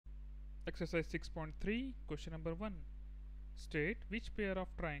Exercise 6.3, question number 1. State which pair of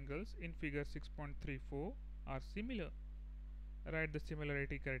triangles in figure 6.34 are similar. Write the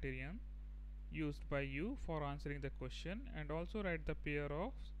similarity criterion used by you for answering the question and also write the pair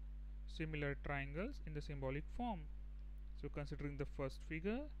of similar triangles in the symbolic form. So considering the first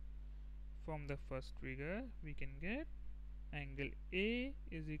figure, from the first figure we can get angle A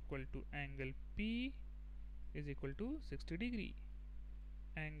is equal to angle P is equal to 60 degree.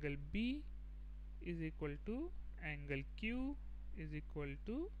 Angle B is equal to angle Q is equal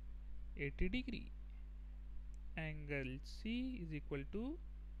to 80 degree. Angle C is equal to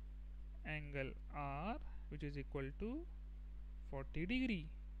angle R, which is equal to 40 degree.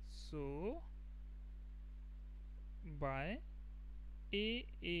 So by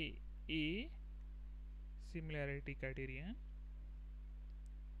AAA similarity criterion,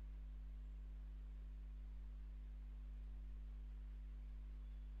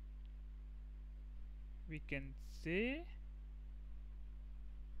 we can say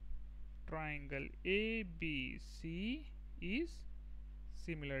triangle ABC is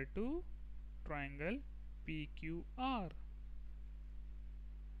similar to triangle PQR.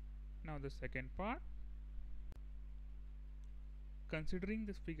 Now the second part, considering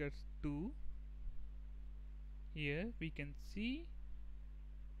this figure 2, here we can see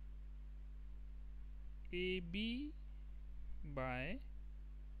AB by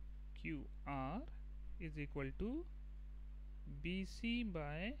QR is equal to BC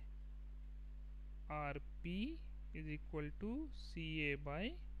by RP is equal to CA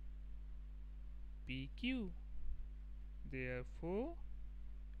by PQ. Therefore,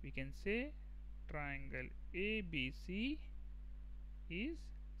 we can say triangle ABC is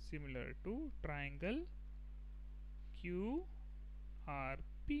similar to triangle QRP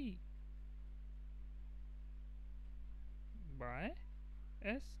by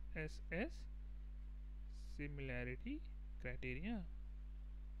SSS similarity criteria.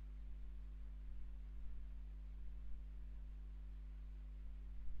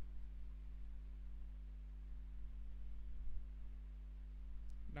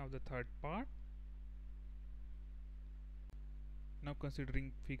 Now the third part. Now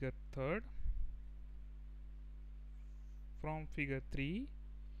considering figure 3rd, from figure 3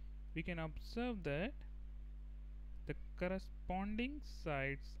 we can observe that the corresponding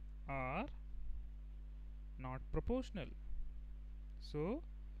sides are not proportional. So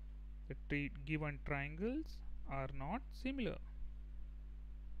the given triangles are not similar.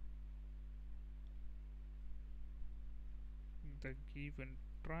 The given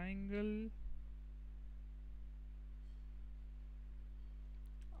triangle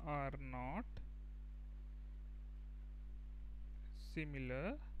are not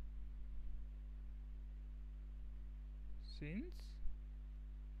similar since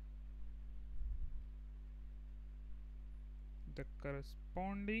the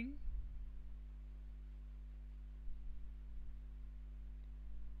corresponding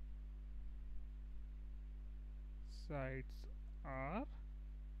sides are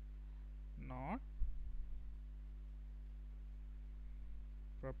not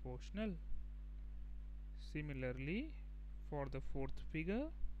proportional. Similarly, for the fourth figure,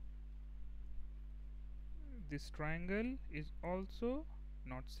 this triangle is also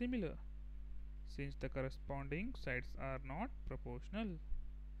not similar since the corresponding sides are not proportional.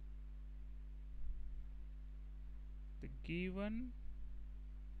 The given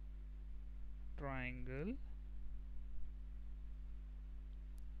triangle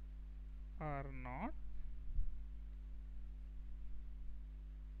are not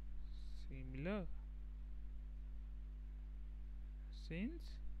similar since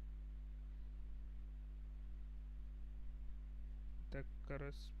the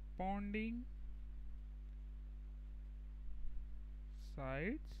corresponding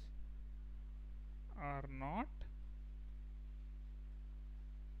sides are not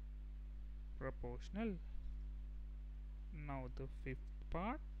proportional. Now the fifth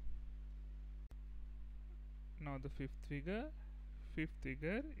part. Now the fifth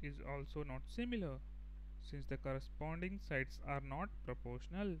figure is also not similar since the corresponding sides are not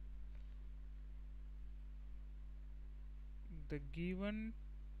proportional. The given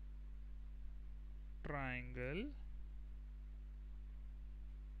triangle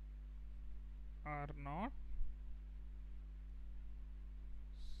are not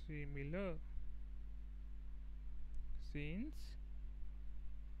similar since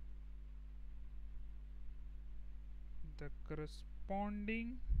the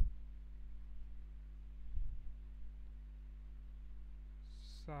corresponding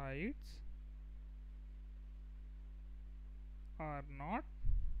sides are not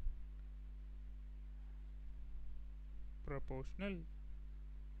proportional.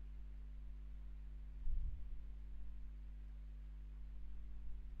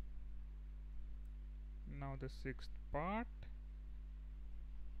 Now the sixth part.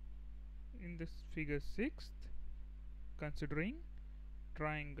 In this figure 6th, considering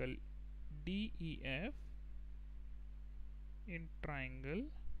triangle DEF, in triangle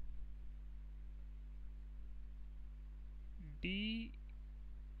DEF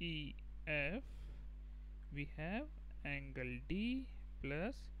we have angle D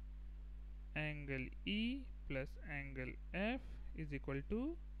plus angle E plus angle F is equal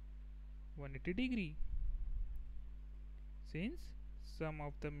to 180 degree. Since sum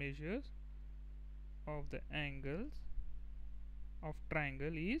of the measures of the angles of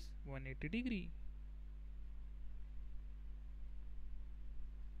triangle is 180 degree.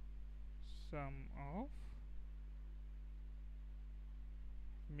 Sum of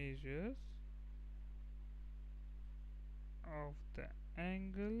measures of the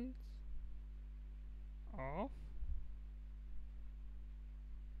angles of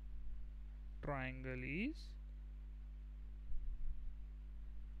triangle is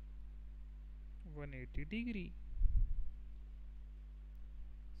 180 degree.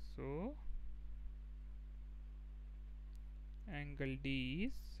 So angle D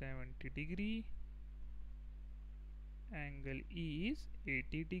is 70 degree, angle E is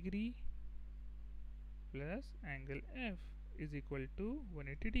 80 degree plus angle F is equal to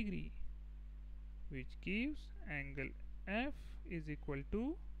 180 degree, which gives angle F is equal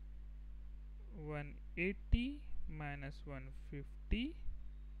to 180 minus 150,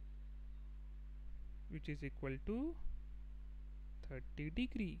 which is equal to 30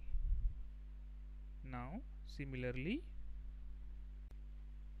 degree. Now similarly,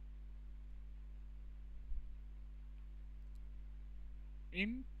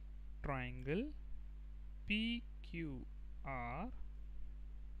 in triangle PQR,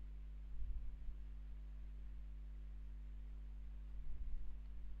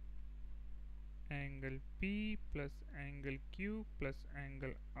 angle P plus angle Q plus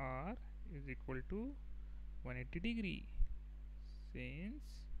angle R is equal to 180 degree. Since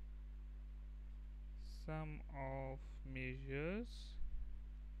sum of measures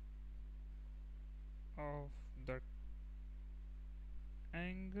of the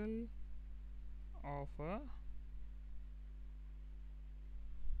angle of a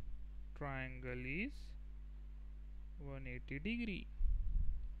triangle is 180 degree.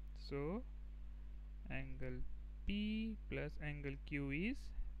 So angle P plus angle Q is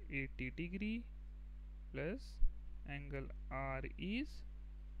 80 degree plus angle R is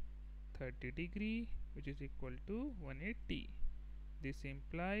 30 degree, which is equal to 180. This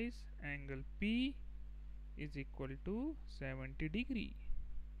implies angle P is equal to 70 degree.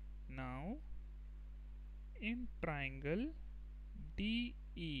 Now in triangle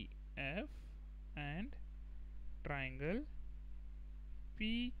DEF and triangle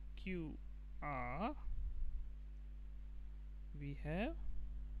PQR, we have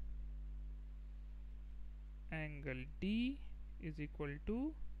angle D is equal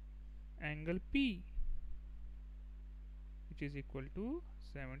to angle P, which is equal to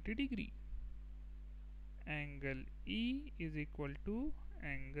 70 degree. Angle E is equal to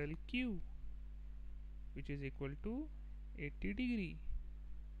angle Q, which is equal to 80 degree,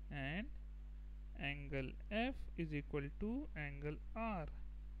 and angle F is equal to angle R,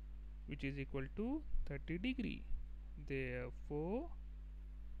 which is equal to 30 degree. Therefore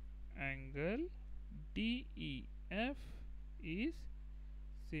angle DEF is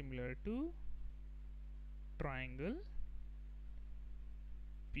similar to triangle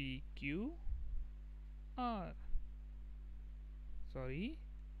PQR.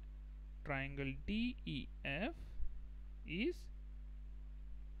 Triangle DEF is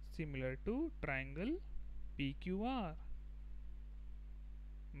similar to triangle PQR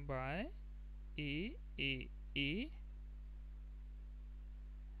by AAA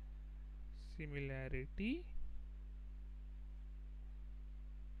similarity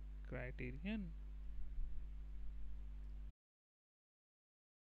criterion.